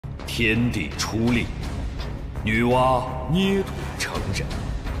天地初立，女娲捏土成人，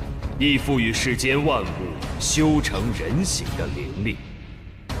亦赋予世间万物修成人形的灵力。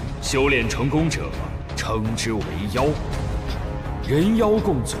修炼成功者称之为妖。人妖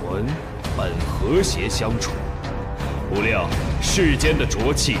共存，本和谐相处。不料世间的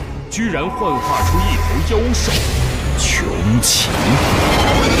浊气居然幻化出一头妖兽——穷奇。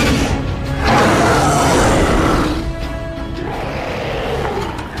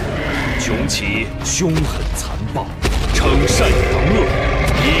穷奇凶狠残暴，惩善扬恶，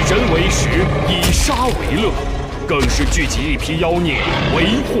以人为食，以杀为乐，更是聚集一批妖孽，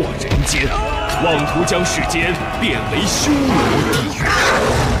为祸人间，妄图将世间变为修罗地狱。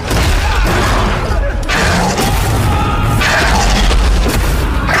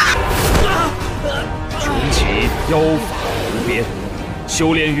穷奇妖法无边，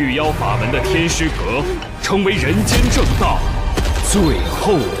修炼御妖法门的天师阁，成为人间正道最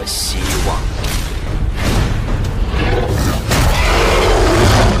后的希望。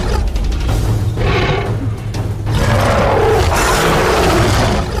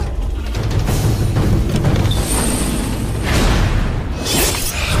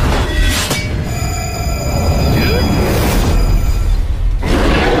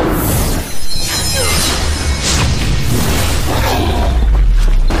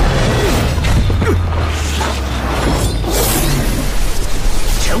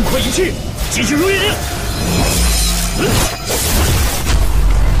继续如意令。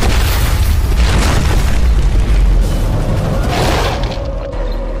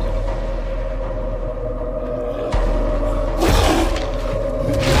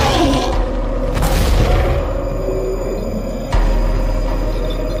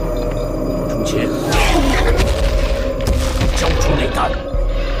出钱，交出内丹，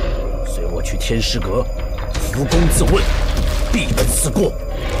随我去天师阁，伏肱自问，必本思过。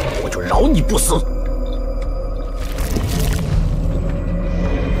我就饶你不死。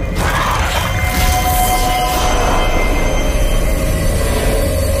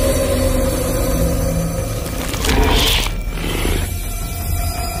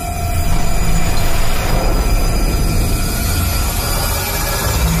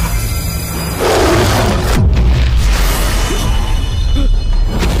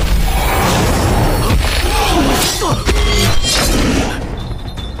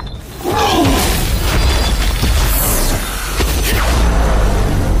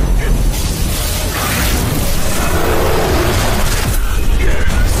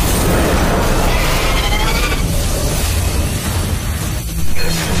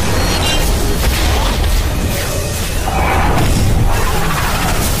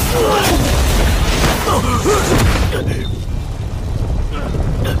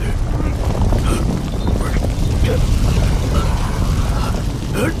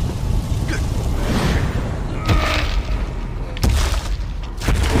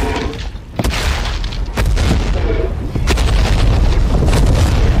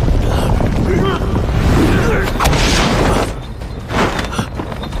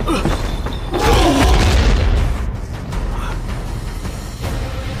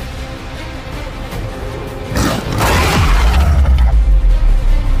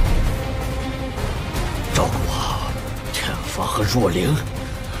若灵，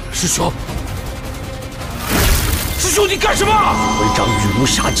师兄，师兄，你干什么？违章玉如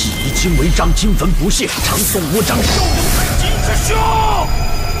杀机，已经违章金坟不谢，常送我长寿金师兄。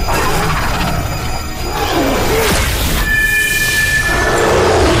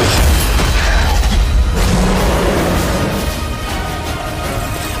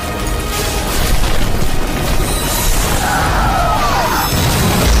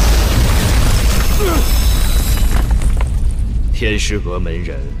天师阁门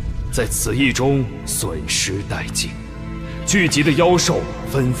人在此役中损失殆尽，聚集的妖兽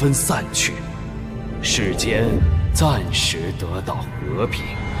纷纷散去，世间暂时得到和平。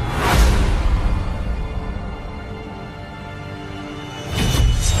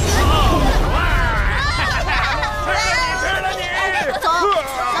走，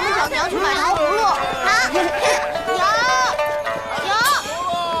咱们找娘去买糖葫芦。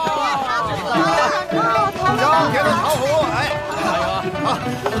香甜的糖葫芦，哎，好，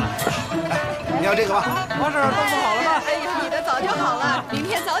你要这个吧？王婶，豆腐好了吗？哎呀，你的早就好了，明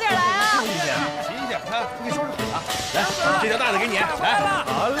天早点来啊！新鲜，新鲜，看，我给你收拾啊！来，这条大的给你，来，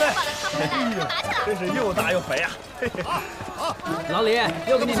好嘞！哎呦，真是又大又肥呀！好，老李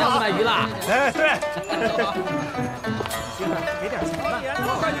又给你娘子买鱼了。哎，对。给点钱吧。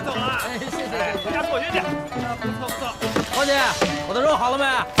快去走啊！哎，谢谢，回家坐学去。不错不错。花姐，我的肉好了没？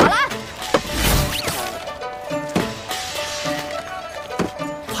好了。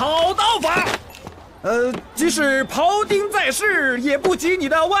好刀法。即使庖丁在世，也不及你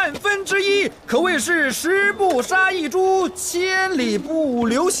的1/1000，可谓是10步杀一猪，千里不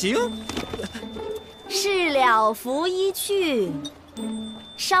留行。事了拂衣去，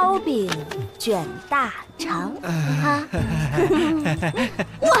烧饼卷大肠啊！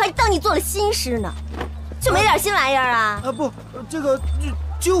我还当你做了新诗呢，就没点新玩意儿啊？不，这个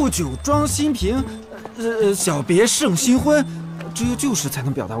旧酒装新瓶，小别胜新婚，只有旧诗才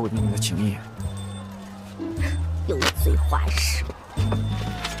能表达我对你的情意。油嘴滑舌。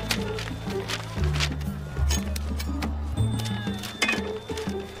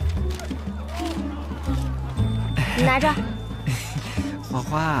你拿着。花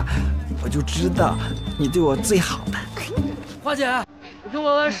花，我就知道你对我最好了。花姐，给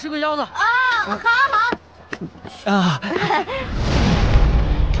我来10个腰子。好。啊。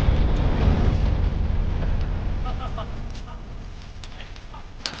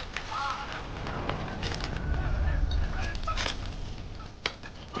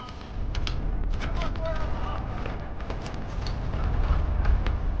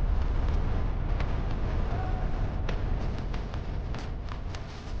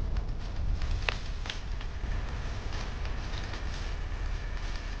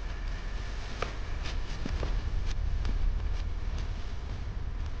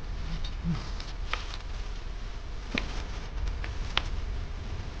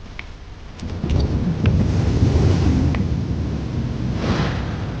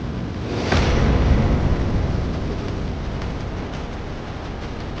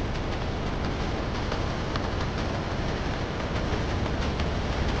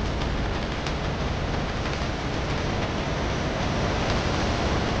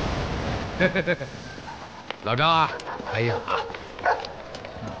老张啊，哎呀，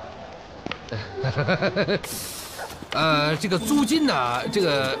这个租金呢，这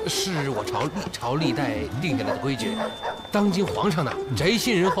个是我朝历代定下来的规矩。当今皇上呢，宅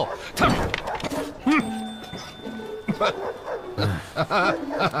心仁厚，他，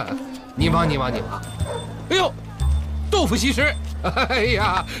你忙。哎呦，豆腐西施，哎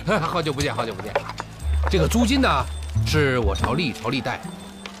呀，好久不见。这个租金呢，是我朝历代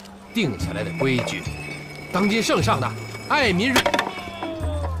定下来的规矩。当今圣上的爱民人，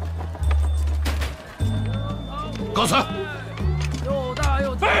告辞。又大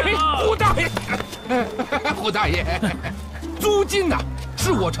又胡大爷，胡大爷，租金呐，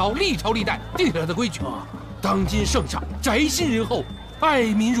是我朝历代定下来的规矩。当今圣上宅心仁厚，爱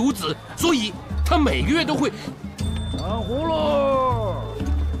民如子，所以他每个月都会。糖葫芦，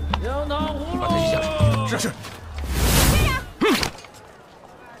两糖葫芦。把他记下来。是。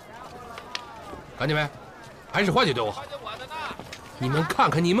看见没？还是花姐对我好。你们看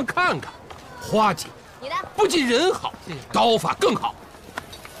看，花姐不仅人好，刀法更好。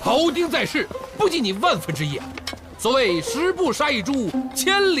庖丁在世，不及你1/1000。所谓10步杀一猪，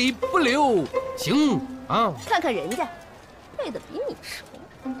千里不留行啊！看看人家，背得比你熟。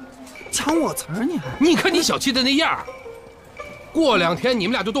抢我词儿你还？你看你小气的那样，过2天你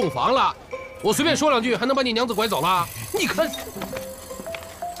们俩就洞房了，我随便说2句还能把你娘子拐走了？你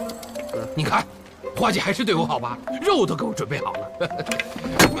看。花姐还是对我好吧，肉都给我准备好了。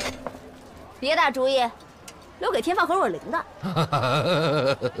别打主意，留给天放和若灵的。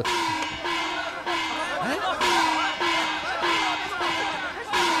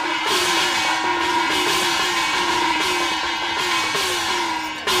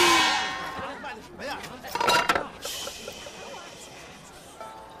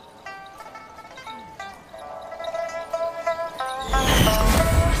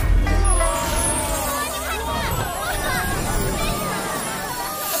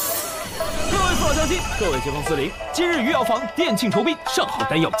各位街坊四邻，今日于药房店庆酬宾，上好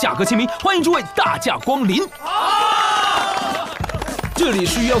丹药，价格亲民，欢迎诸位大驾光临。这里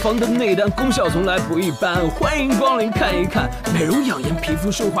是药房的内丹，功效从来不一般，欢迎光临看一看。美容养颜，皮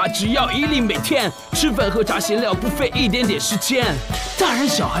肤顺滑，只要1粒每天。吃饭喝茶闲聊，不费一点点时间。大人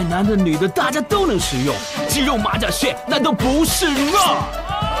小孩，男的女的，大家都能食用。鸡肉马甲蟹，那都不是肉。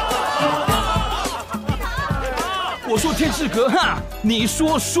我说天师阁，哈，你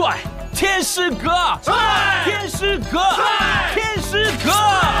说帅。天师阁，天师阁，天师阁！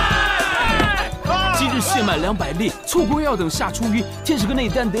今日限买200粒，错过要等下初一。天师阁内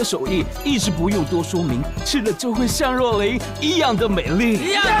丹得手艺，一直不用多说明，吃了就会像若灵一样的美丽，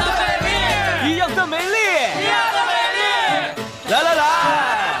一样的美丽，一样的美丽，一样的美丽。来，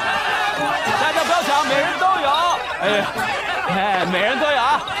大家不要抢，每人都有。哎，每人都有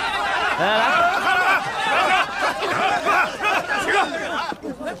啊！来。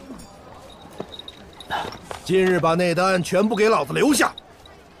今日把内丹全部给老子留下，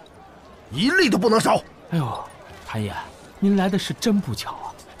一粒都不能少。哎呦，谭爷，您来的是真不巧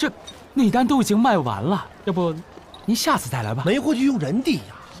啊！这内丹都已经卖完了，要不您下次再来吧？没货就用人地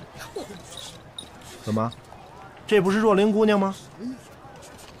呀。怎么，这不是若灵姑娘吗？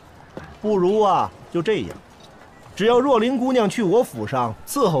不如啊，就这样，只要若灵姑娘去我府上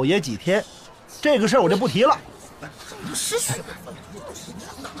伺候爷几天，这个事儿我就不提了。师兄，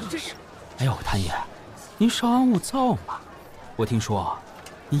哎呦，谭爷，您稍安勿躁嘛。我听说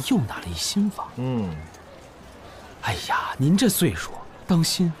你又拿了一新房。哎呀，您这岁数，当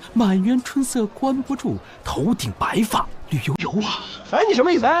心满园春色关不住，头顶白发绿油油啊！哎，你什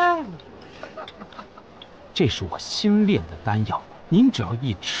么意思？这是我新炼的丹药，您只要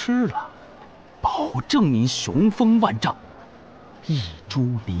一吃了，保证您雄风万丈，一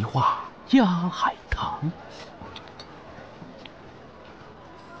株梨花压海棠。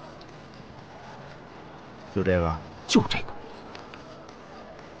就这个？就这个。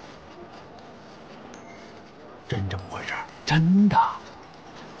真这么回事？真的。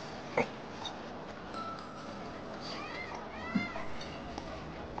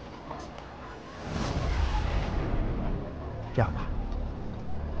这样吧，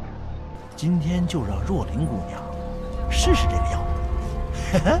今天就让若灵姑娘试试这个药。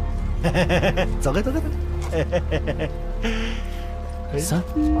走开，走开，走开。3、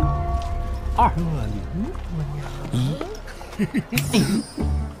2、1。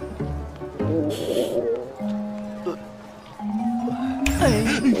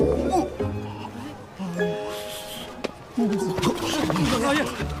老爷，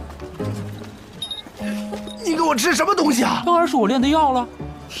你给我吃什么东西啊？当然是我炼的药了。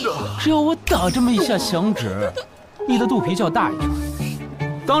只要我打这么一下响指，你的肚皮就要大一圈。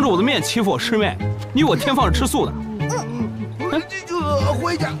当着我的面欺负我师妹，你以为我天放是吃素的？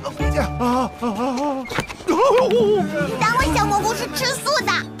回家，回家啊！当我小蘑菇是吃素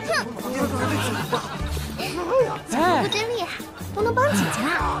的，哼！小蘑菇真厉害，都能帮姐姐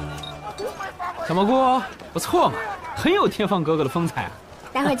了。小蘑菇不错嘛，很有天放哥哥的风采啊。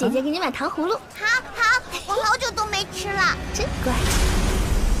待会儿姐姐给你买糖葫芦。好，好，我好久都没吃了，真乖。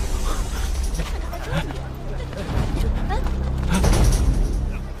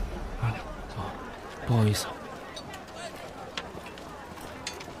不好意思。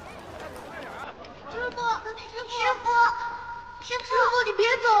师傅，你别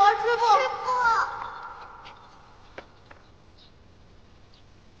走啊，师傅！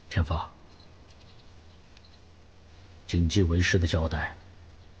天放，谨记为师的交代，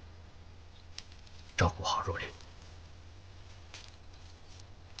照顾好若灵。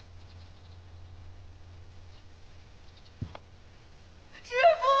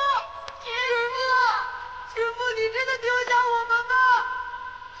师傅，你真的丢下我们吗？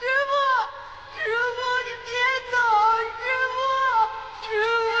师傅，你别走，师傅，你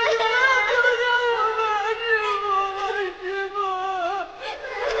不要丢下我们，师傅。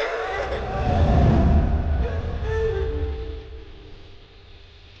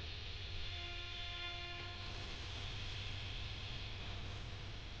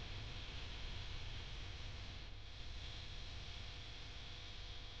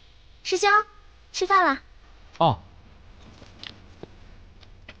师兄，吃饭了。哦。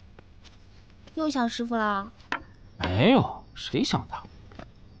又想师傅了？没有，谁想他？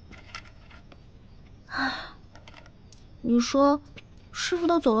唉，你说，师傅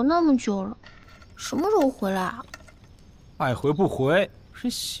都走了那么久了，什么时候回来啊？爱回不回，谁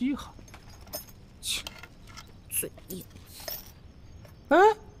稀罕？切，嘴硬。哎，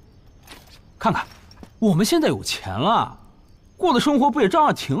看看，我们现在有钱了，过的生活不也照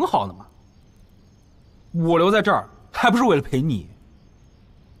样挺好的吗？我留在这儿还不是为了陪你？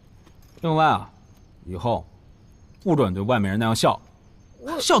另外啊，以后不准对外面人那样笑，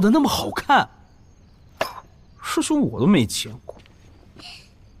笑得那么好看，师兄我都没见过。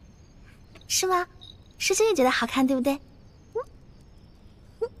是吗？师兄也觉得好看，对不对？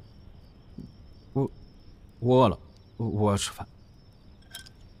我饿了，我要吃饭。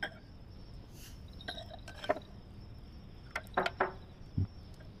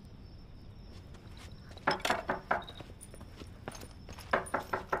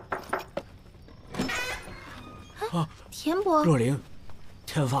田伯，若灵，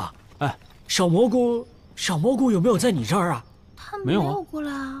天放，哎，小蘑菇有没有在你这儿啊？他没有过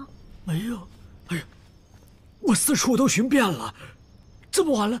来啊。没有。哎呀，我四处都寻遍了，这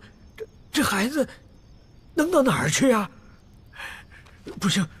么晚了，这孩子能到哪儿去啊？不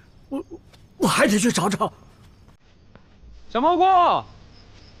行，我还得去找找。小蘑菇，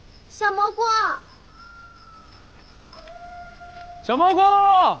小蘑菇，小蘑菇，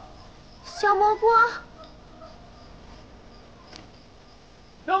小蘑菇，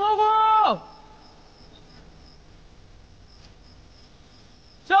小蘑菇。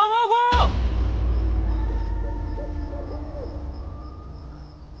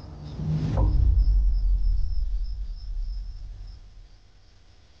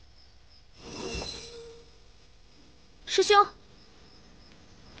师兄，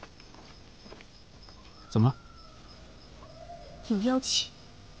怎么了？有妖气。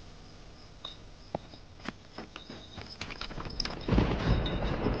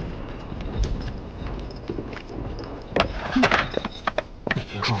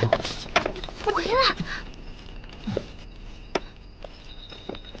回来！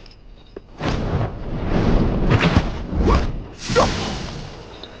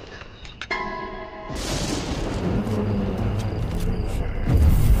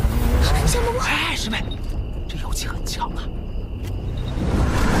小蘑菇，哎，师妹，这妖气很强啊！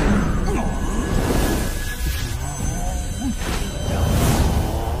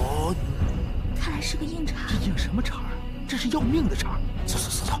看来是个硬茬。这硬什么茬儿？这是要命的茬儿！走走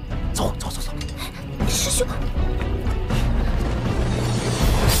走走走走走走！师兄，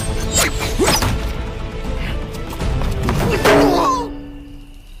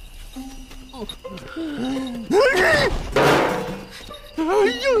哎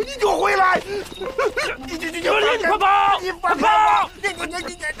呦，你给我回来！你快跑！你快跑！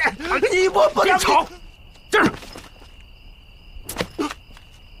你不别吵！站住！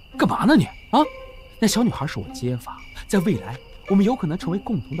干嘛呢你啊？那小女孩是我街坊，在未来我们有可能成为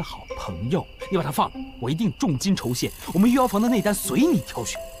共同的好朋友。你把她放了，我一定重金筹现，我们御药房的内丹随你挑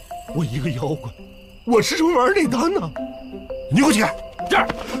选。我一个妖怪，我是什么玩内丹呢？你给我起来！这儿，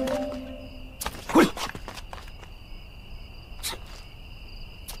滚！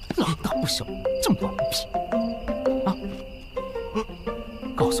老大不小，这么顽皮啊！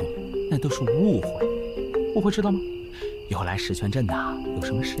告诉你，那都是误会，误会知道吗？以后来石泉镇呐，有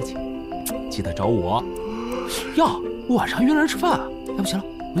什么事情记得找我。哟，晚上约人吃饭啊？哎，不行了，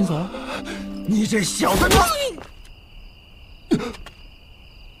我先走了。你这小子，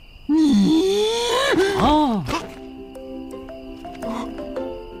你啊！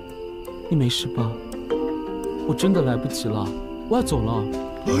你没事吧？我真的来不及了，我要走了。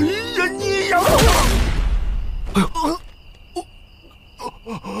哎呀，你呀！哎呦！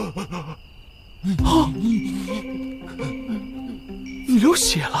啊！你流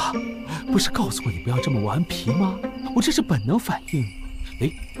血了，不是告诉过你不要这么顽皮吗？我这是本能反应。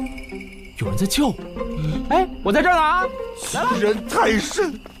哎，有人在叫我。哎，我在这儿呢啊！欺人太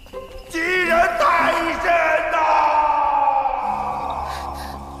甚，欺人太甚呐！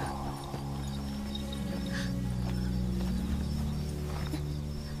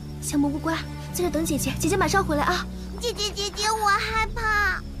小蘑菇乖，在这等姐姐，姐姐马上回来啊！姐姐，我害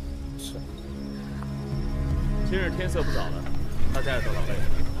怕。是。今日天色不早了，大家也都劳累了，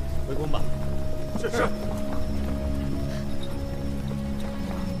回宫吧。是。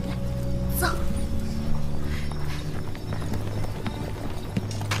走。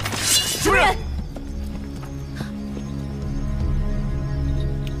什么人？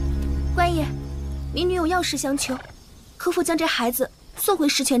官爷，民女有要事相求，可否将这孩子送回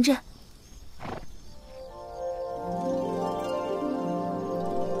石泉镇？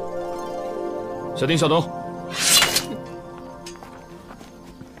小丁、小东，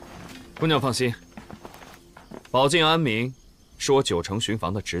姑娘放心，保境安民是我9成巡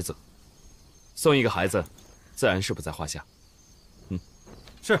防的职责，送一个孩子，自然是不在话下。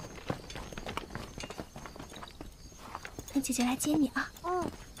是。让姐姐来接你啊。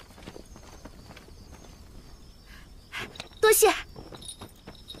多谢。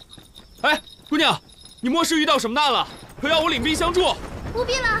哎，姑娘，你莫是遇到什么难了？可要我领兵相助？不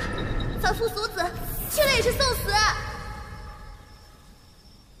必了，凡夫俗子，去了也是送死。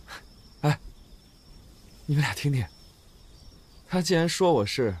哎，你们俩听听，他竟然说我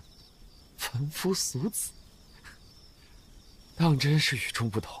是凡夫俗子，当真是与众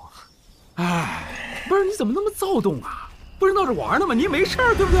不同啊！哎，不是你怎么那么躁动啊？不是闹着玩呢吗？你也没事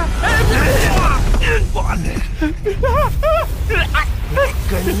对不对？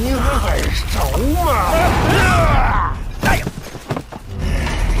跟你很熟嘛？哎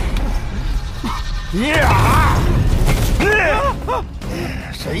呀！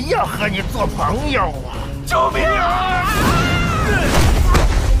谁要和你做朋友啊？救命啊！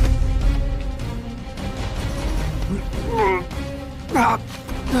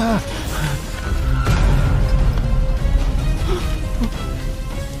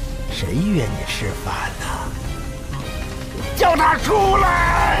谁约你吃饭呢？叫他出来！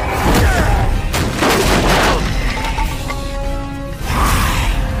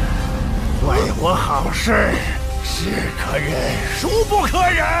为我好事，是可忍，孰不可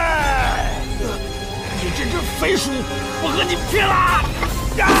忍？你这只肥鼠，我和你拼了！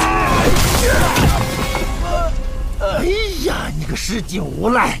哎呀，你个失敬无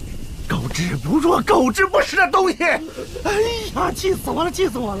赖！狗日不入，狗日不食的东西！哎呀，气死我了，气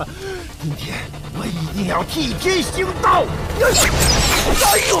死我了！今天我一定要替天行道！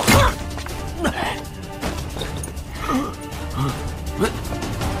哎呦！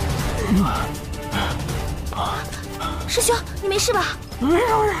师兄，你没事吧？没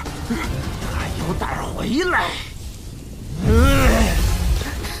有，还有胆回来！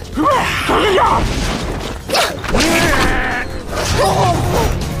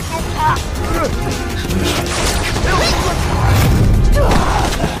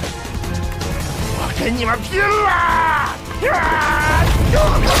我跟你们拼了！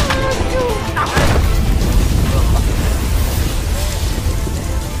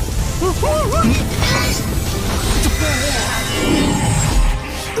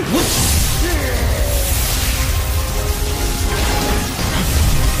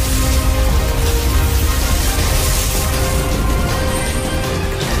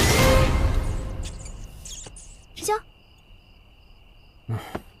师兄，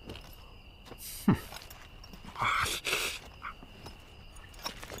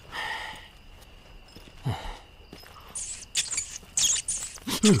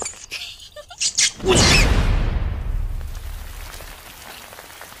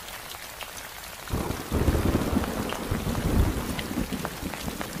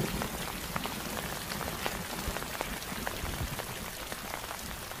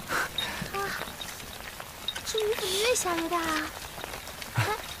这雨怎么越下越大啊？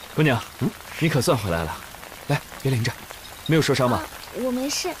姑娘，你可算回来了。来，别淋着，没有受伤吧？我没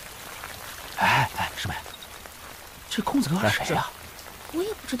事。哎，师妹，这公子哥是谁呀？我也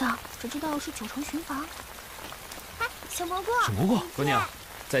不知道，只知道是9城巡防。哎，小蘑菇。小蘑菇，姑娘，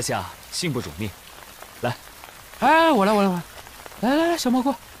在下信不主命。来，哎，我来，来，小蘑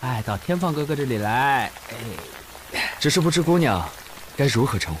菇，哎，到天放哥哥这里来。哎，只是不知姑娘该如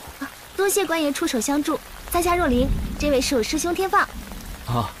何称呼。多谢官爷出手相助。在下若灵，这位是我师兄天放。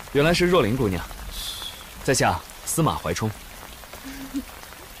啊，原来是若灵姑娘。在下司马怀冲。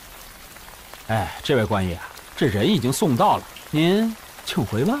哎，这位官爷，这人已经送到了，您请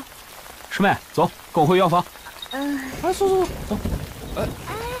回吧。师妹，走，跟我回药房。哎，走。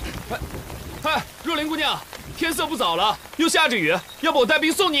嗨，若灵姑娘，天色不早了，又下着雨，要不我带兵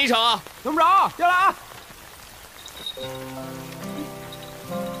送你一程啊？用不着，要来啊！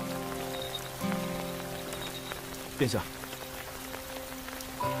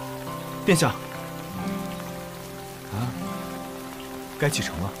殿下，该启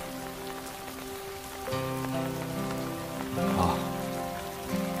程了。啊，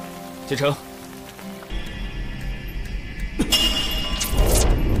启程。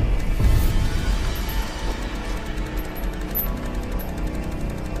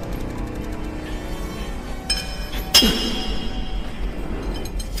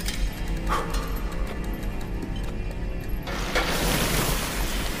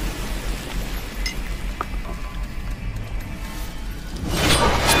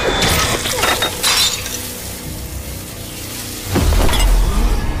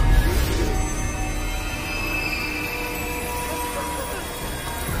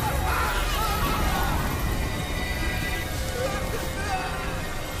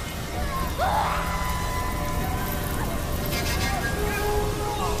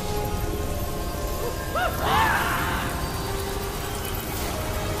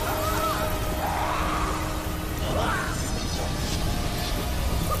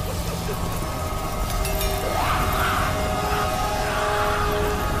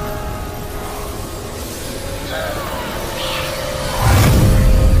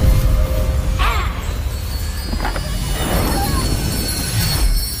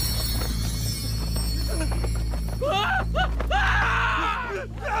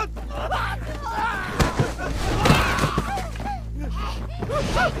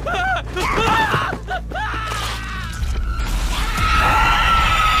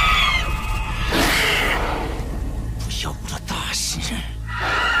不要误了大喜人！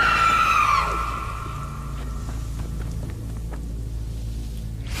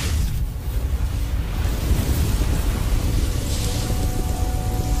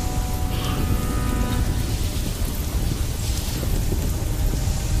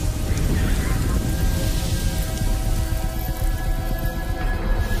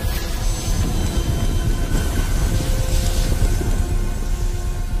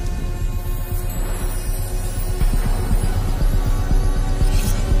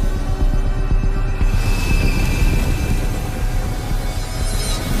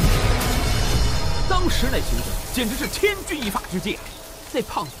时那行者简直是千钧一发之际，那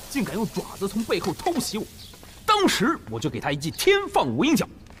胖子竟敢用爪子从背后偷袭我，当时我就给他一记天放无影脚，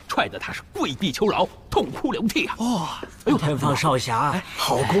踹得他是跪地求饶，痛哭流涕啊！哦，哎呦，天放少侠，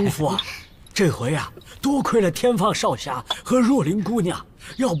好功夫啊！这回啊，多亏了天放少侠和若灵姑娘，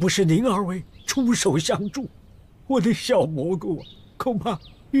要不是您二位出手相助，我的小蘑菇恐怕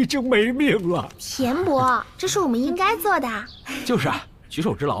已经没命了。田伯，这是我们应该做的。就是啊，举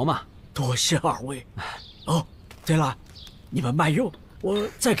手之劳嘛。多谢二位。哦，对了，你们慢用，我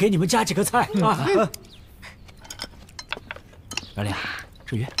再给你们加几个菜啊。老李，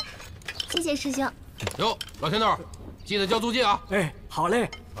志云，谢谢师兄。哟，老天豆，记得交租金啊！哎，好嘞。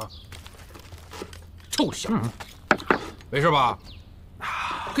啊，臭小子，没事吧？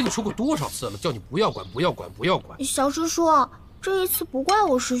跟你说过多少次了，叫你不要管，不要管，不要管。小师叔，这一次不怪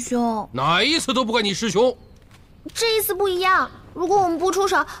我师兄，哪一次都不怪你师兄。这一次不一样，如果我们不出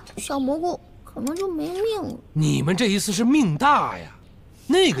手，小蘑菇可能就没命了。你们这一次是命大呀！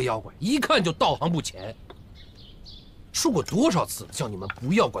那个妖怪一看就道行不浅。说过多少次了，叫你们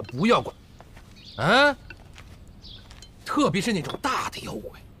不要管，不要管，啊！特别是那种大的妖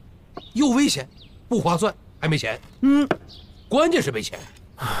怪，又危险，不划算，还没钱。关键是没钱。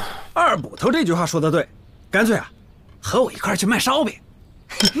二捕头这句话说得对，干脆啊，和我一块去卖烧饼。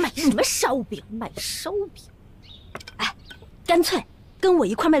卖什么烧饼？卖烧饼？哎，干脆跟我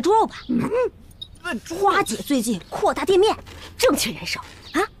一块卖猪肉吧。花姐最近扩大店面，正缺人手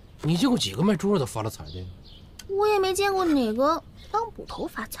啊！你见过几个卖猪肉的发了财的呀？我也没见过哪个当捕头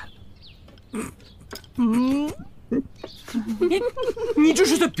发财的。你这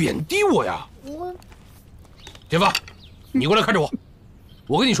是在贬低我呀！天放，你过来看着我。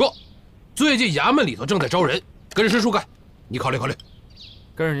我跟你说，最近衙门里头正在招人，跟着师叔干，你考虑考虑。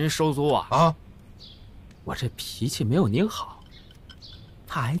跟着您收租啊？啊！我这脾气没有您好，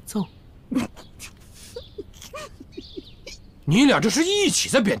怕挨揍。你俩这是一起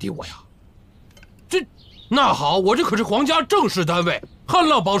在贬低我呀？那好，我这可是皇家正式单位，旱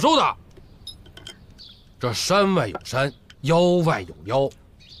涝保收的。这山外有山，妖外有妖，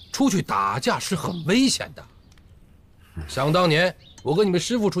出去打架是很危险的。想当年，我跟你们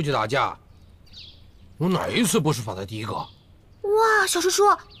师傅出去打架，我哪一次不是跑在第一个？哇，小师叔，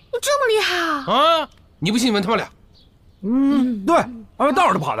你这么厉害啊！啊，你不信你问他们俩。对，二位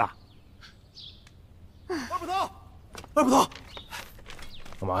倒着跑的。二捕头，二捕头，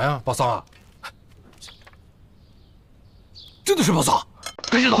干嘛呀，宝桑啊？真的是宝桑，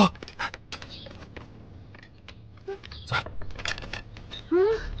赶紧走。走。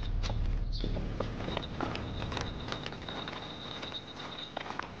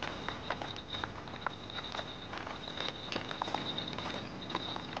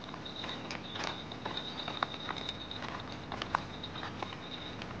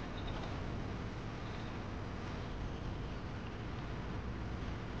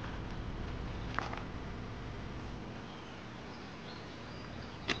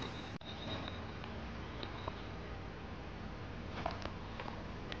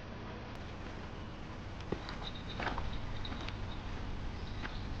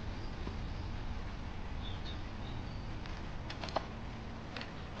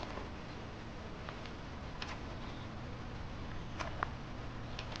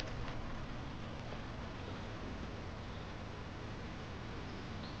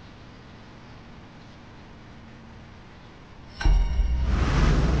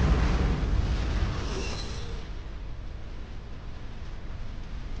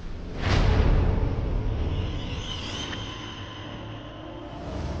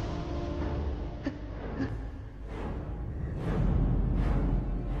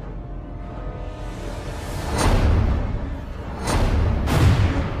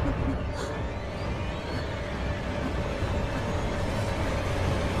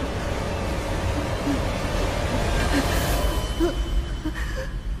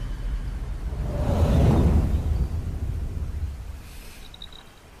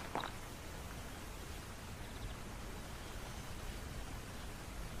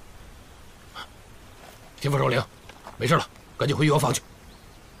天放首领，没事了，赶紧回药房去。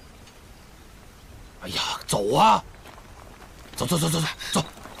哎呀，走啊！走走走走走走！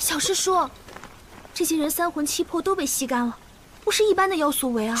小师叔，这些人三魂七魄都被吸干了，不是一般的妖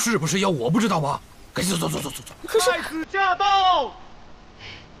所为啊！是不是妖我不知道吗？赶紧走走走走走走！可是太子驾到！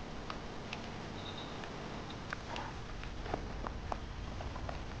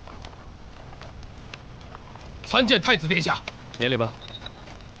参见太子殿下。免礼吧。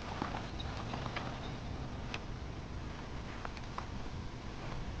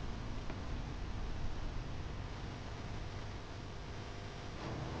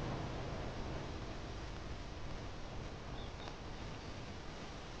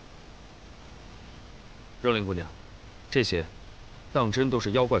若灵姑娘，这些当真都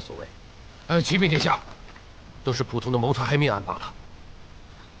是妖怪所为？启禀殿下，都是普通的谋财害命案罢了。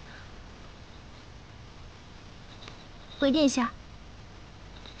回殿下，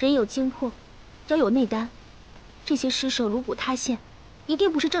人有精魄，妖有内丹，这些尸首颅骨塌陷，一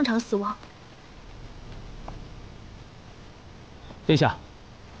定不是正常死亡。殿下，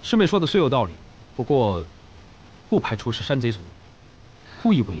师妹说的虽有道理，不过不排除是山贼所为，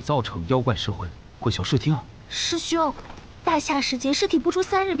故意伪造成妖怪尸魂，混淆视听啊。师兄，大夏时节，尸体不出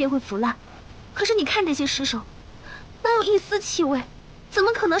3日便会腐烂，可是你看这些尸首，哪有一丝气味？怎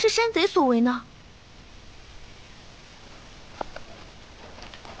么可能是山贼所为呢？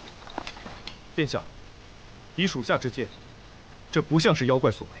殿下，以属下之见，这不像是妖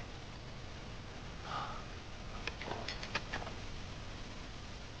怪所为。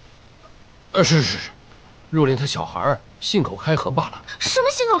是，若琳她小孩信口开河罢了。什么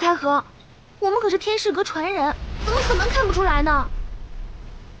信口开河？我们可是天师阁传人，怎么可能看不出来呢？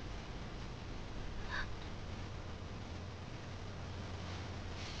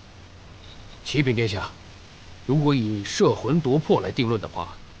启禀殿下，如果以摄魂夺魄来定论的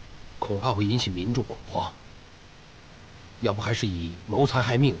话，恐怕会引起民众恐慌。要不还是以谋财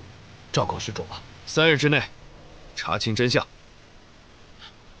害命昭告示众吧。3日之内，查清真相。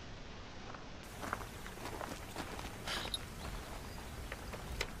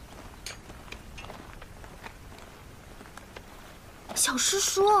小师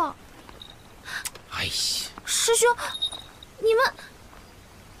叔，哎呀，师兄，你们。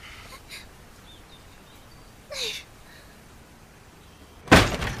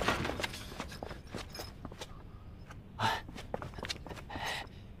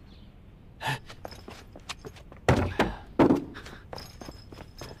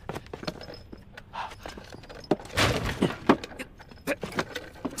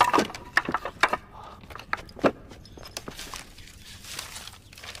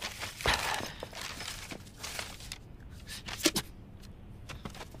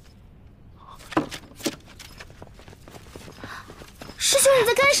师兄，你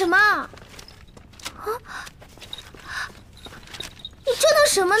在干什么？啊！你折腾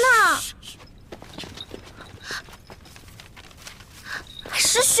什么呢？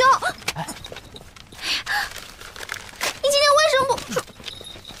师兄，你今天为什么不说？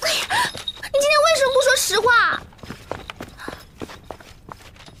你今天为什么不说实话？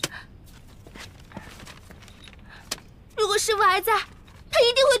如果师傅还在，他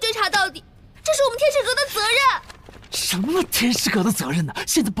一定会追查到底，这是我们天师阁的责任。什么天师阁的责任呢？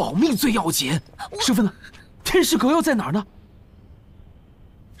现在保密最要紧。师傅呢？天师阁又在哪儿呢？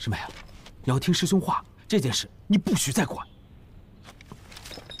师妹啊，你要听师兄话，这件事你不许再管。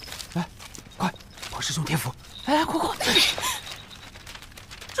来，快帮师兄贴符！来，快！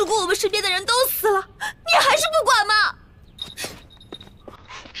如果我们身边的人都死了，你还是不管吗？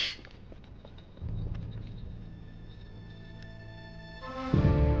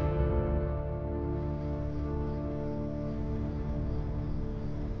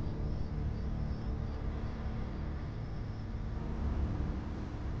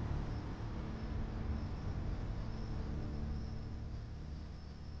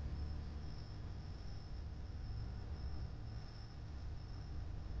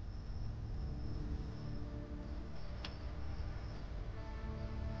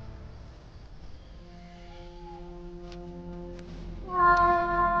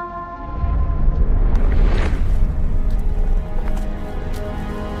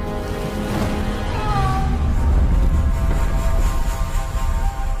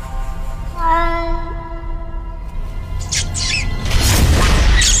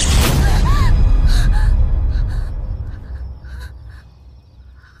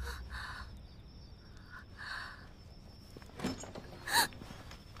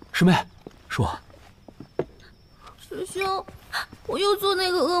师妹，说。师兄，我又做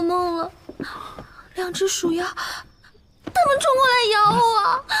那个噩梦了，2只鼠妖，他们冲过来咬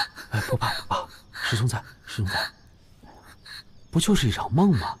我。哎，不怕啊，师兄在，不就是一场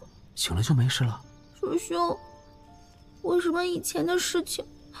梦吗？醒了就没事了。师兄，为什么以前的事情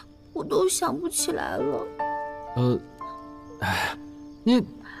我都想不起来了？你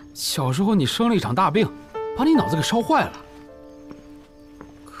小时候你生了一场大病，把你脑子给烧坏了。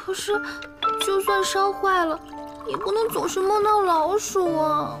可是，就算烧坏了，也不能总是梦到老鼠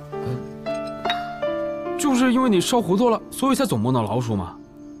啊。就是因为你烧糊涂了，所以才总梦到老鼠嘛。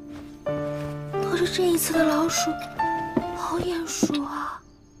可是这一次的老鼠好眼熟啊！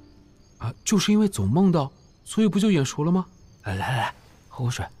啊，就是因为总梦到，所以不就眼熟了吗？来，喝口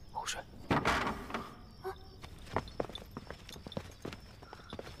水。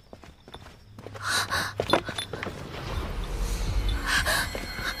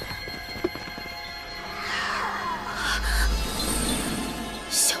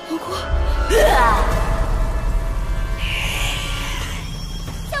蘑菇，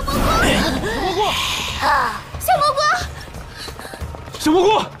小蘑菇，小蘑菇，小蘑菇，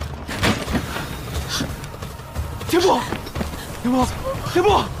天波，天波，天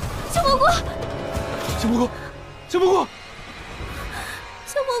波，小蘑菇，小蘑菇，小蘑菇，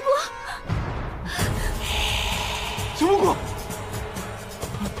小蘑菇，小蘑菇，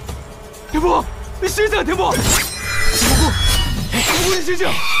天波，你醒醒，天波，小蘑菇，小蘑菇，你醒醒，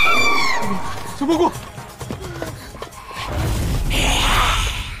小蘑菇。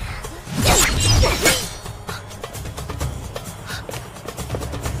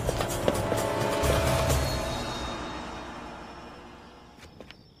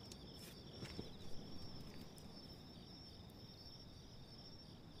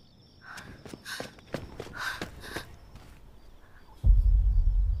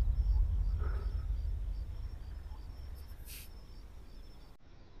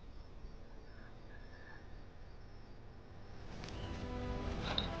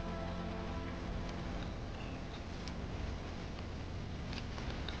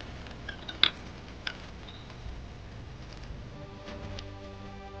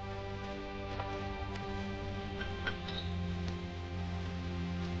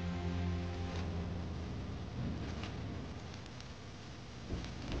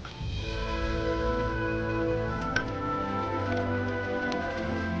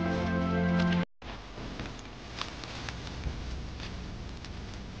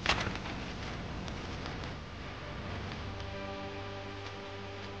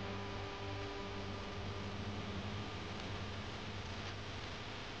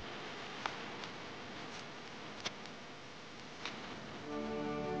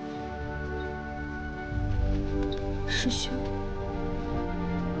师兄，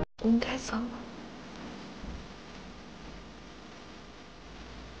我们该走了。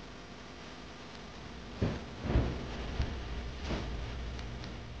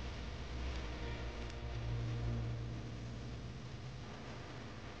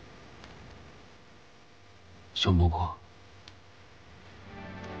小蘑菇，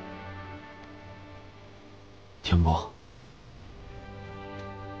天波。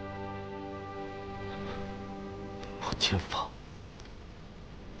天放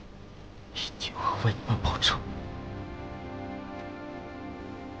一定会为你们报仇。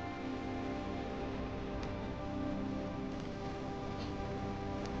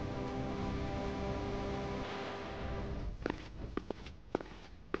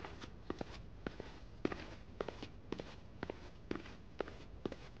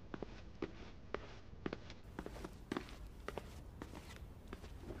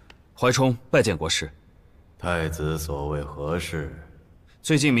怀冲拜见国师。太子所谓何事？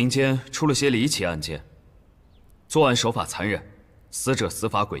最近民间出了些离奇案件，作案手法残忍，死者死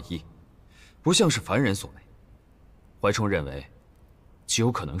法诡异，不像是凡人所为。怀冲认为，极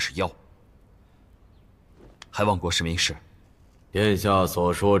有可能是妖，还望国师明示。殿下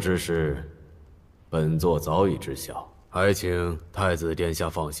所说之事，本座早已知晓，还请太子殿下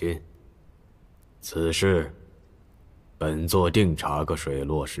放心。此事，本座定查个水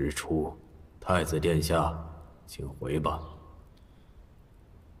落石出。太子殿下，请回吧。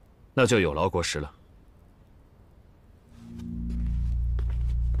那就有劳国师了。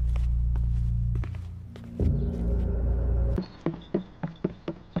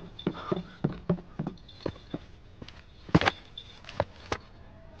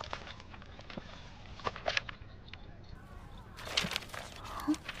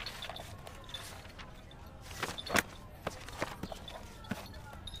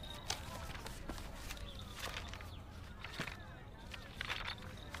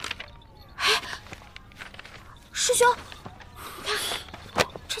师兄，你看，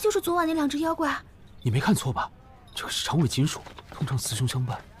这就是昨晚那两只妖怪。你没看错吧？这个是长尾金属，通常雌雄相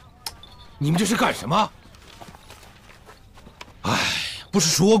伴。你们这是干什么？哎，不是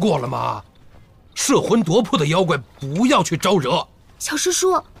说过了吗？摄魂夺魄的妖怪不要去招惹。小师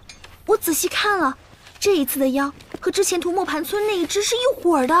叔，我仔细看了，这一次的妖和之前屠磨盘村那一只是一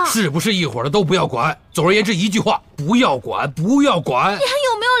伙的。是不是一伙的都不要管。总而言之一句话，不要管，不要管。你还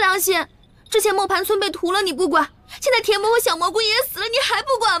有没有良心？之前磨盘村被屠了你不管，现在田伯和小蘑菇也死了，你还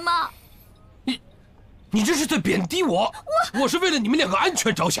不管吗？你这是在贬低我！我是为了你们两个安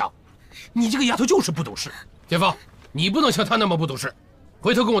全着想。你这个丫头就是不懂事。田芳，你不能像她那么不懂事。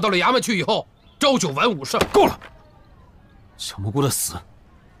回头跟我到了衙门去以后，朝九晚五上。够了！小蘑菇的死，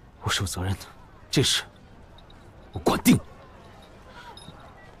我是有责任的，这事我管定。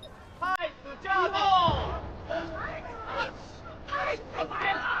太子驾到！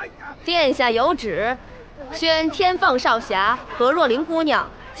殿下有旨，宣天放少侠和若灵姑娘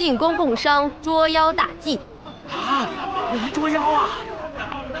进宫奉上捉妖大计。啊，我们捉妖啊！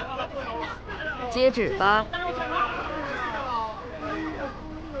接旨吧。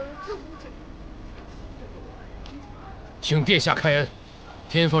请殿下开恩，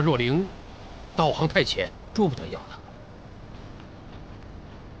天放若灵，道行太浅，捉不得妖的。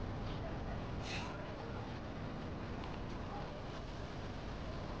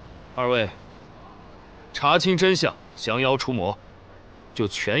二位，查清真相，降妖除魔，就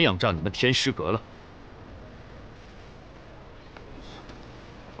全仰仗你们天师阁了。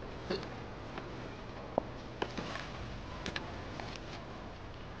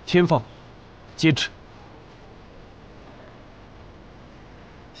天放，接旨。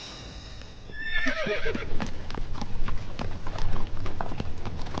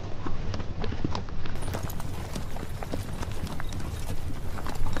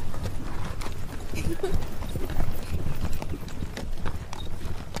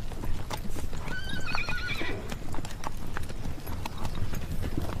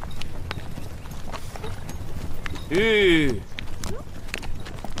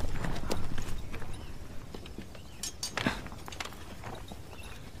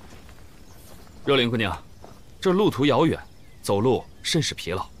若灵姑娘，这路途遥远，走路甚是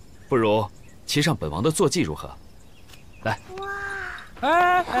疲劳，不如骑上本王的坐骑如何？来。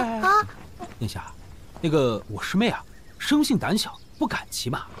哎，殿下，那个我师妹啊，生性胆小，不敢骑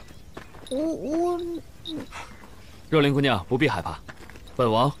马。若灵姑娘不必害怕，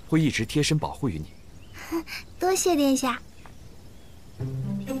本王会一直贴身保护于你。多谢殿下。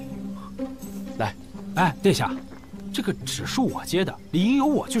来，哎，殿下，这个旨是我接的，理应由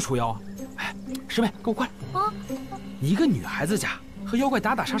我去除妖啊。哎，师妹，给我过来！啊，你一个女孩子家和妖怪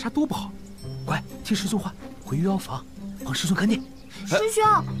打打杀杀多不好，乖，听师兄话，回御妖坊，帮师兄看店。师兄，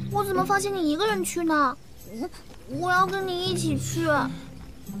我怎么发现你一个人去呢？我要跟你一起去。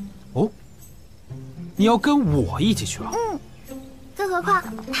哦，你要跟我一起去啊？更何况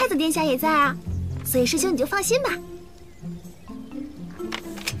太子殿下也在啊，所以师兄你就放心吧。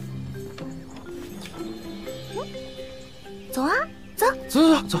走啊，走！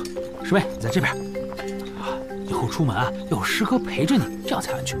走，师妹，你在这边。以后出门啊，要有师哥陪着你，这样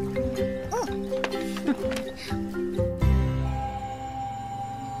才安全。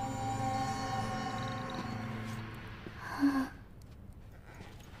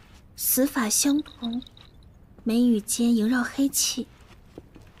死法相同，眉宇间萦绕黑气，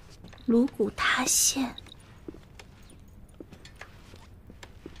颅骨塌陷，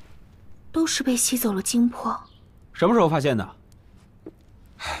都是被吸走了精魄。什么时候发现的？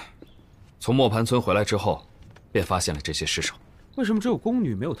从磨盘村回来之后，便发现了这些尸首。为什么只有宫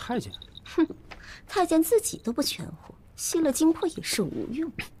女没有太监？哼，太监自己都不全乎，吸了精魄也是无用。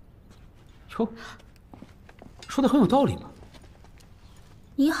哟，说的很有道理嘛。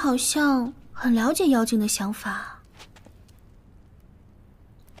你好像很了解妖精的想法。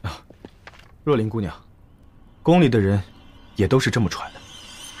若灵姑娘，宫里的人也都是这么传的。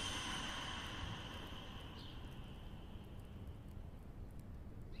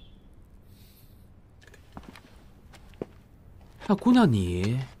那姑娘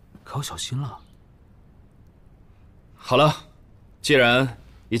你可要小心了。好了，既然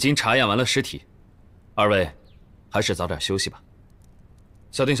已经查验完了尸体，二位还是早点休息吧。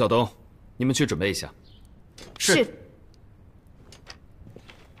小丁、小东，你们去准备一下。是。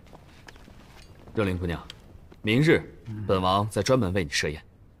若灵姑娘，明日本王再专门为你设宴，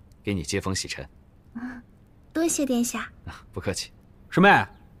给你接风洗尘。多谢殿下。不客气。师妹，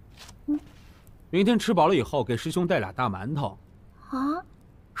明天吃饱了以后，给师兄带俩大馒头。啊，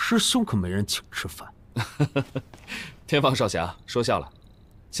师兄可没人请吃饭。天放少侠说笑了，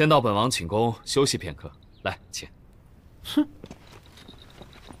先到本王寝宫休息片刻。来，请。哼。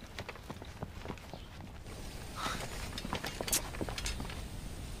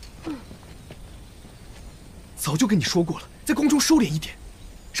早就跟你说过了，在宫中收敛一点，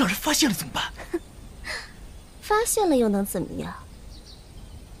让人发现了怎么办？发现了又能怎么样？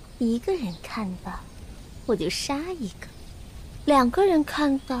一个人看到，我就杀一个；两个人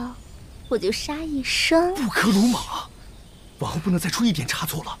看到，我就杀一生。不可鲁莽啊！往后不能再出一点差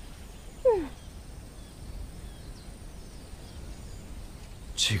错了。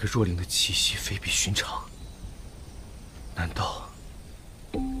这个若灵的气息非比寻常，难道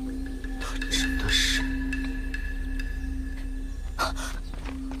她真的是？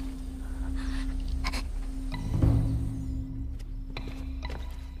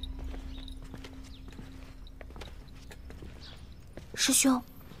师兄，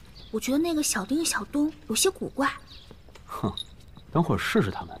我觉得那个小丁、小东有些古怪。哼，等会儿试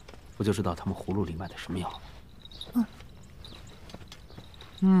试他们，我就知道他们葫芦里卖的什么药了。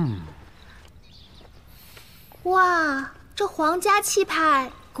哇，这皇家气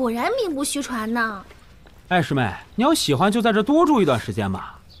派果然名不虚传呢。哎，师妹，你要喜欢就在这多住一段时间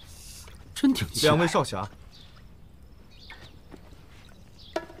吧，真挺气。两位少侠，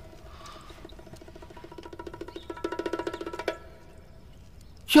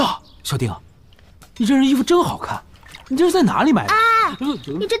呀，小丁，你这身衣服真好看，你这是在哪里买的？哎，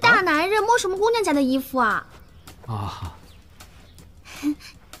你这大男人摸什么姑娘家的衣服啊？啊，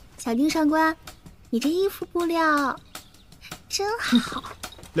小丁上官，你这衣服布料真好。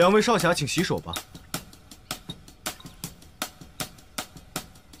两位少侠，请洗手吧。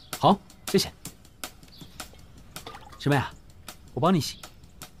好，谢谢。师妹啊，我帮你洗。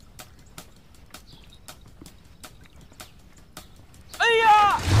哎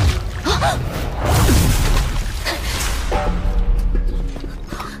呀！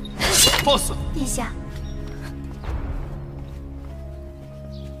放肆！殿下，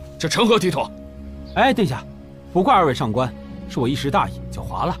这成何体统？哎，殿下，不怪二位上官，是我一时大意，脚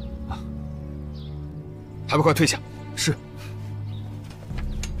滑了。还不快退下！是。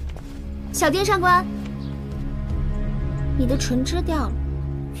小丁上官，你的唇脂掉了。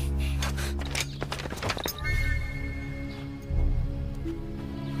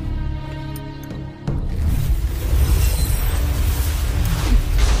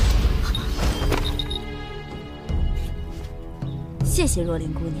谢谢若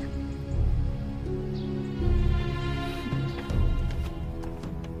灵姑娘。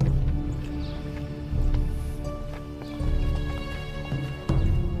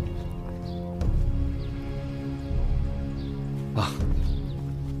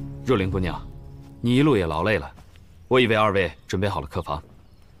若灵姑娘，你一路也劳累了，我已为二位准备好了客房。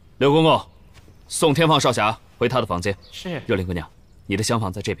刘公公，送天放少侠回他的房间。是。若灵姑娘，你的厢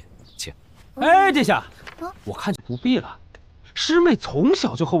房在这边，请。哎，殿下，我看就不必了。师妹从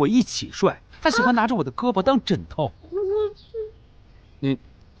小就和我一起睡，她喜欢拿着我的胳膊当枕头。你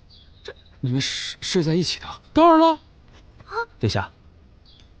们睡在一起的？当然了。殿下，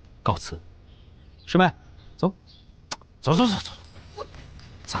告辞。师妹，走，走。走，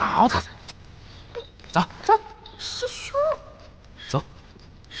师兄，走。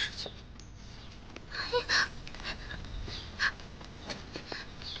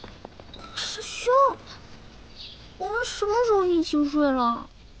师兄，我们什么时候一起睡了？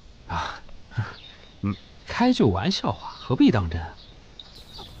开句玩笑话，何必当真？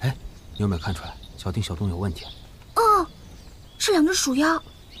哎，你有没有看出来小丁、小东有问题？是两只鼠妖，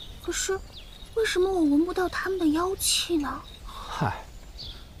可是为什么我闻不到他们的妖气呢？嗨，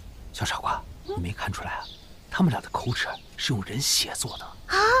小傻瓜，你没看出来啊？他们俩的口齿是用人血做的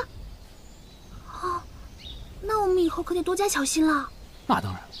啊！那我们以后可得多加小心了。那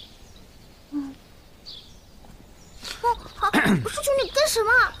当然。师兄，你干什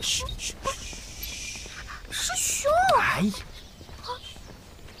么？师兄！哎呀！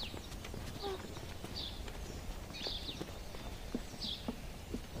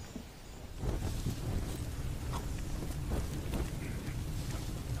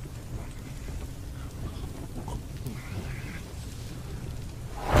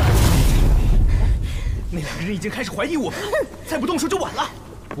那两个人已经开始怀疑我们了，再不动手就晚了。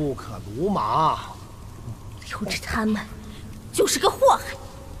不可鲁莽，留着他们就是个祸害。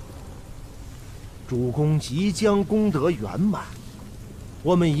主公即将功德圆满，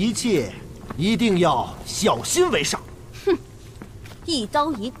我们一切一定要小心为上。哼，一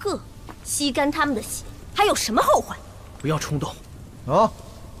刀一个，吸干他们的血，还有什么后患？不要冲动，啊！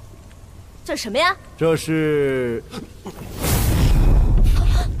这是什么呀？这是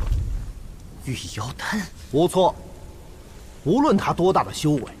御妖丹。不错，无论他多大的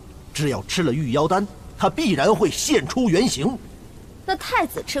修为，只要吃了御妖丹，他必然会现出原形。那太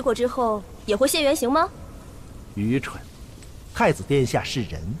子吃过之后也会现原形吗？愚蠢！太子殿下是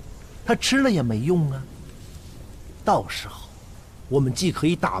人，他吃了也没用啊。到时候，我们既可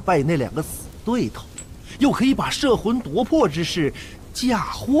以打败那两个死对头，又可以把摄魂夺魄之事嫁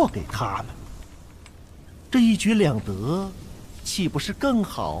祸给他们。这一举两得，岂不是更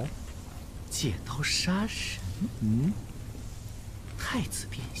好？借刀杀人。太子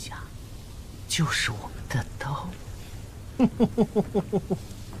殿下就是我们的刀。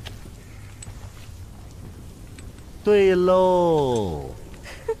对喽。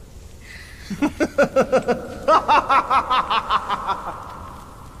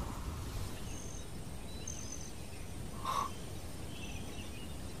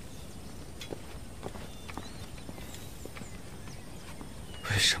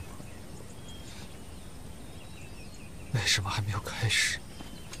为什么还没有开始，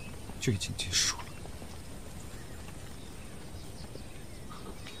就已经结束了？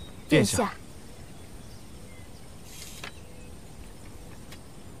殿下。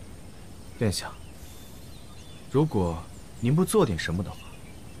殿下，如果您不做点什么的话，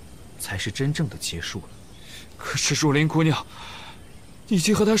才是真正的结束了。可是若琳姑娘已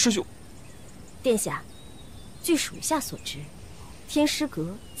经和他师兄……殿下，据属下所知，天师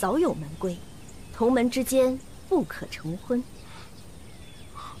阁早有门规，同门之间不可成婚。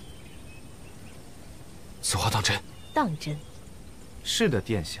此话当真？当真。是的，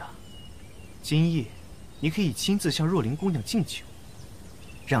殿下。今夜，你可以亲自向若琳姑娘敬酒，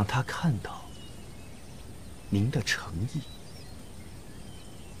让她看到您的诚意。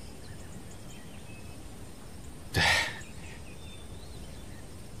对，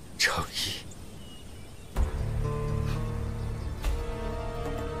诚意。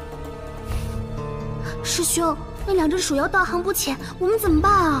师兄，那两只鼠妖道行不浅，我们怎么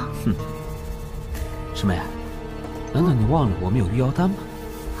办啊？哼，师妹，难道你忘了我们有御妖丹吗？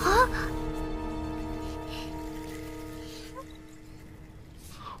啊！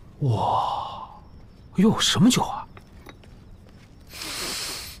哇，哎呦，什么酒啊？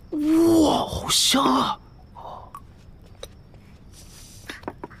哇，好香啊！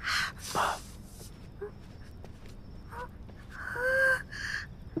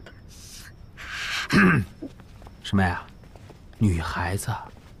师妹啊，女孩子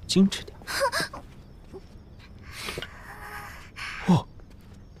矜持点。哦，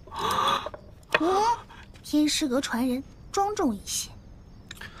天师阁传人庄重一些。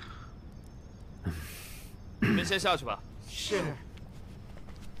你们先下去吧。是。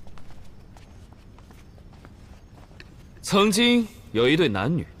曾经有一对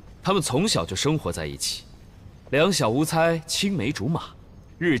男女，他们从小就生活在一起，两小无猜，青梅竹马，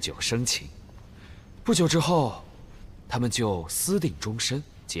日久生情。不久之后，他们就私定终身，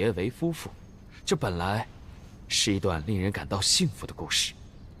结为夫妇。这本来是一段令人感到幸福的故事，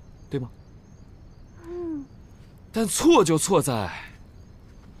对吗？嗯。但错就错在，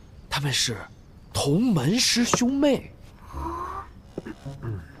他们是同门师兄妹。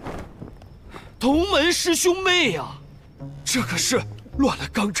同门师兄妹呀，这可是乱了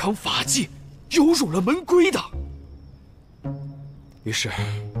纲常法纪，有辱了门规的。于是，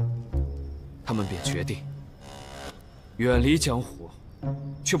他们便决定远离江湖，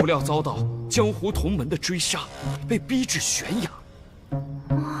却不料遭到江湖同门的追杀，被逼至悬崖。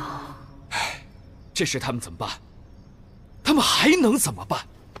唉，这时他们怎么办？他们还能怎么办？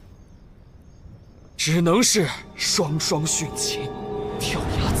只能是双双殉情，跳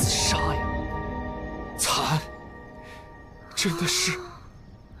崖自杀呀！惨，真的是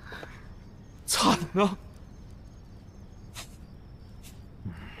惨啊！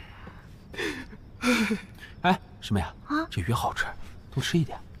哎，师妹啊，这鱼好吃，多吃一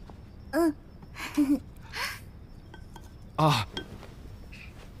点。嗯。啊。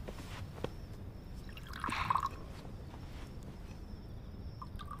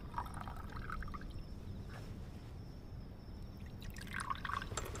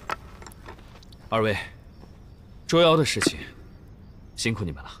二位，捉妖的事情，辛苦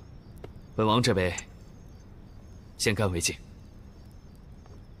你们了。本王这杯，先干为敬。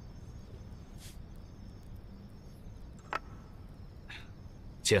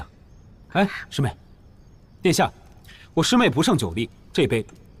请。哎，师妹，殿下，我师妹不胜酒力，这杯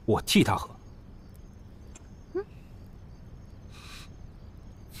我替她喝。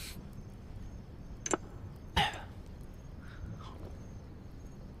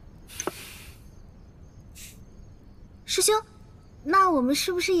师兄，那我们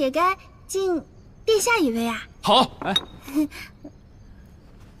是不是也该敬殿下一杯啊？好，哎。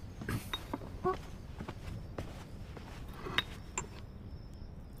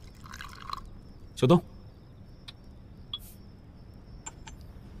小东，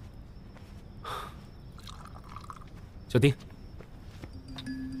小丁，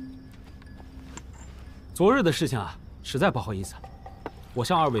昨日的事情啊，实在不好意思，我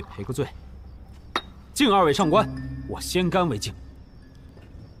向二位赔个罪。敬二位上官，我先干为敬。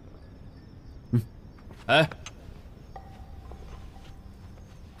哎，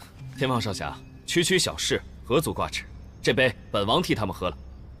天放少侠，区区小事，何足挂齿？这杯本王替他们喝了。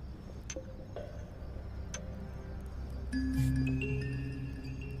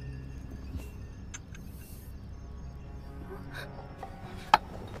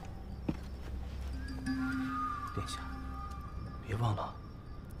殿下，别忘了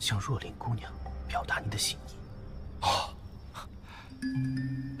向若琳姑娘表达你的心意。哦，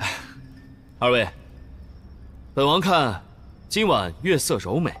二位，本王看今晚月色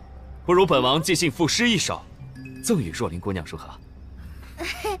柔美，不如本王即兴赋诗一首，赠与若琳姑娘如何？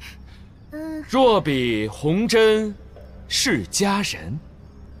若比红针是佳人，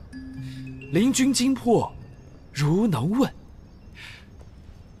邻军精魄，如能问。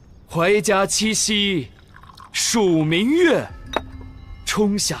怀家七夕数明月，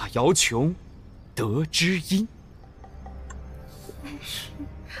冲下瑶琼得知音。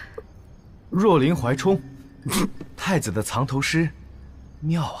若灵怀冲，太子的藏头诗，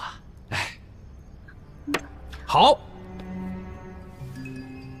妙啊！哎，好，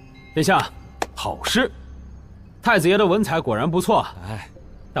殿下，好诗。太子爷的文采果然不错。哎，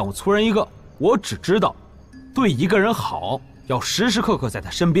但我粗人一个，我只知道，对一个人好，要时时刻刻在他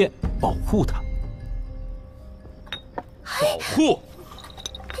身边保护他。保护？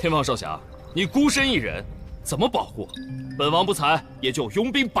天放少侠，你孤身一人，怎么保护？本王不才也就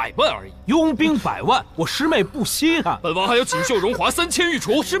拥兵100万而已。拥兵100万，我师妹不稀罕。本王还有锦绣荣华3000御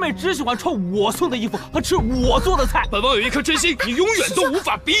厨。师妹只喜欢穿我送的衣服和吃我做的菜。本王有一颗真心，你永远都无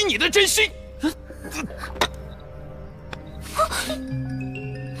法比拟的真心。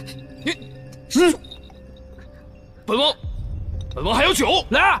本王还有酒，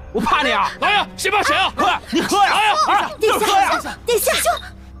来啊！我怕你啊！来呀！谁怕谁啊？快，你喝呀！来呀！殿下，喝呀！殿下，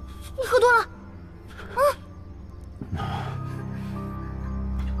你喝多了。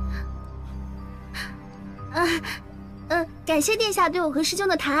感谢殿下对我和师兄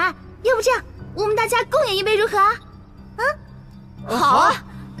的抬爱，要不这样，我们大家共饮一杯如何啊？好啊。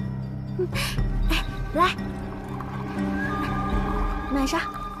哎，来，慢上。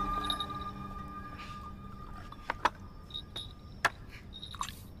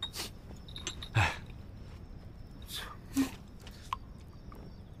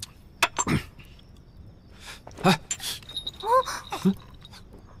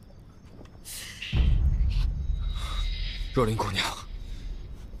若灵姑娘，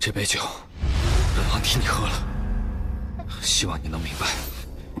这杯酒，本王替你喝了，希望你能明白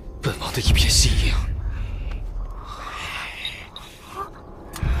本王的一片心意啊。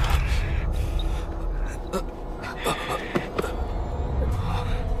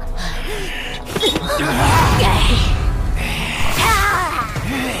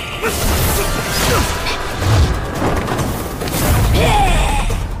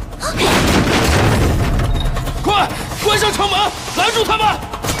快，关上城门，拦住他们！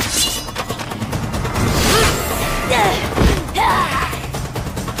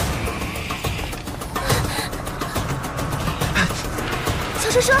小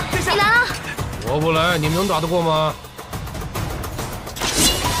叔叔，你来了。我不来，你们能打得过吗？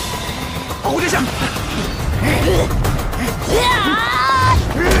保护殿下！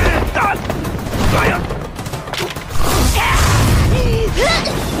来呀！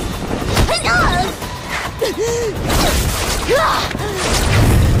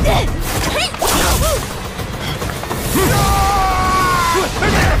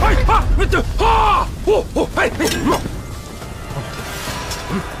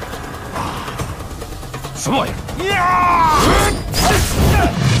什么玩意儿？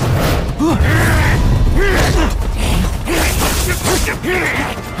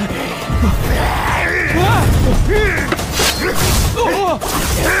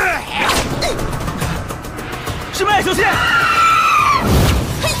师妹，小心！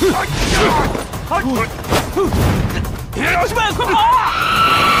师妹，快跑啊！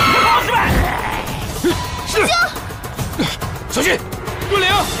快跑，师妹！是。小心！若灵！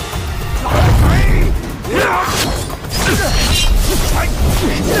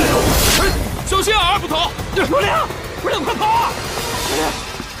小心耳不疼！若灵，快跑啊！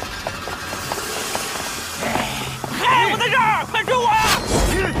嘿，我在这儿，快追我呀！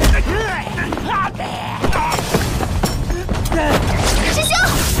师兄！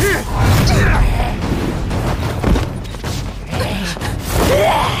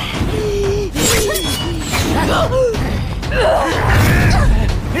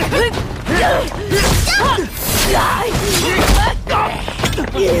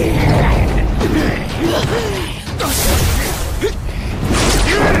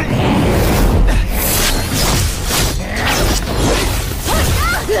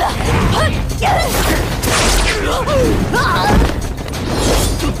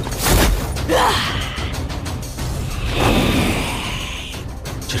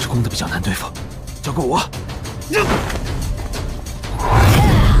这只公的比较难对付，交给我。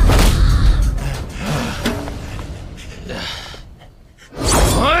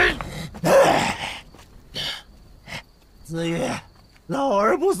子玉，老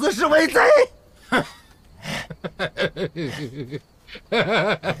儿不死是为贼。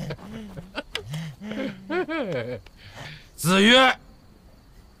子曰：“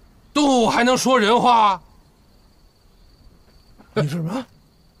动物还能说人话？”你什么？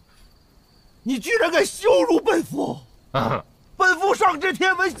你居然敢羞辱本父！本父上知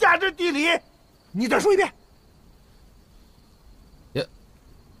天文，下知地理。你再说一遍。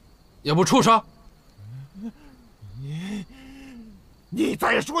也不畜生。你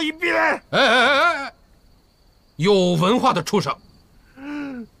再说一遍。哎！有文化的畜生。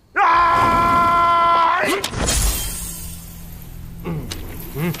啊！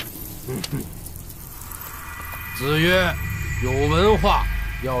子曰：“有文化，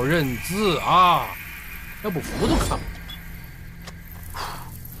要认字啊，要不服都看不懂。”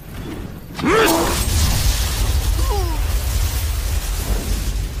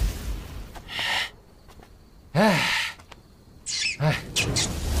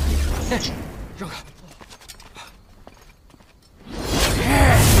让开！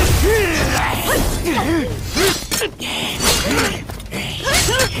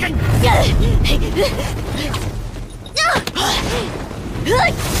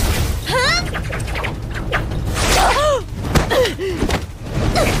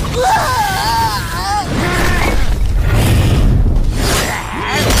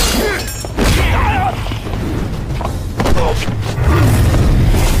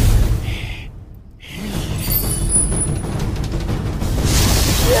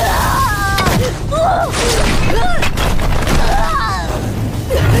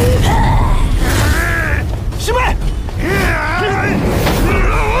师妹，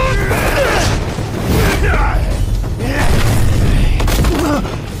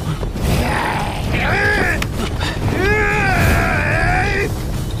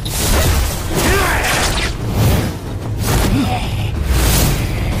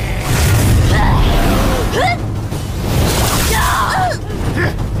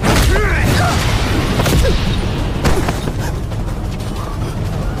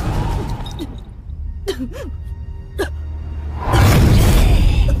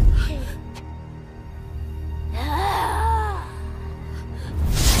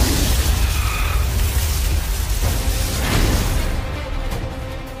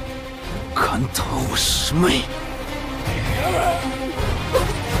敢打我师妹！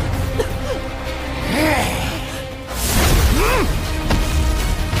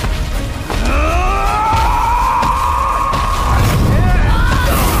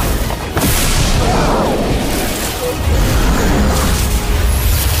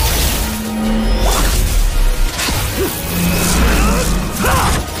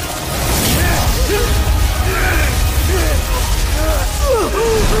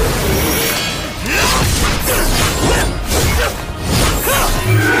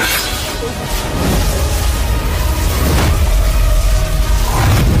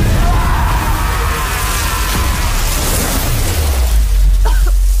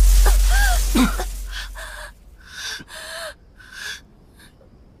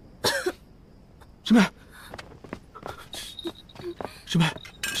师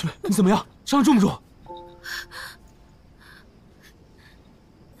妹，你怎么样？伤重不重？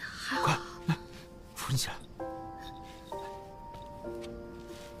快来，扶你起来。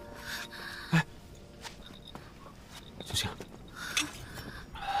哎，小心。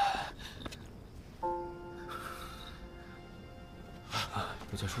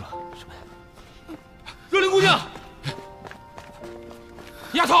都结束了，师妹。若灵姑娘，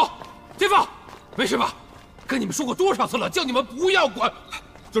丫头，天放，没事吧？跟你们说过多少次了，叫你们不要管。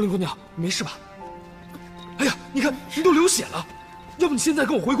若灵姑娘，没事吧？哎呀，你看人都流血了，要不你现在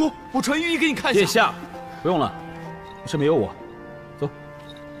跟我回宫，我传御医给你看一下。殿下，不用了，身边有我，走。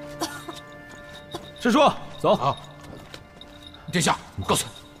师叔，走。好。殿下，告诉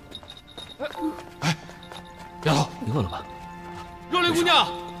你，哎，丫头，你饿了吧？若灵姑娘，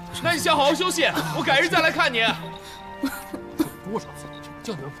那你先好好休息，我改日再来看你。多少次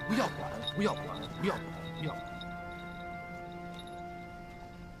叫你们不要管，不要管，不要管，不要管。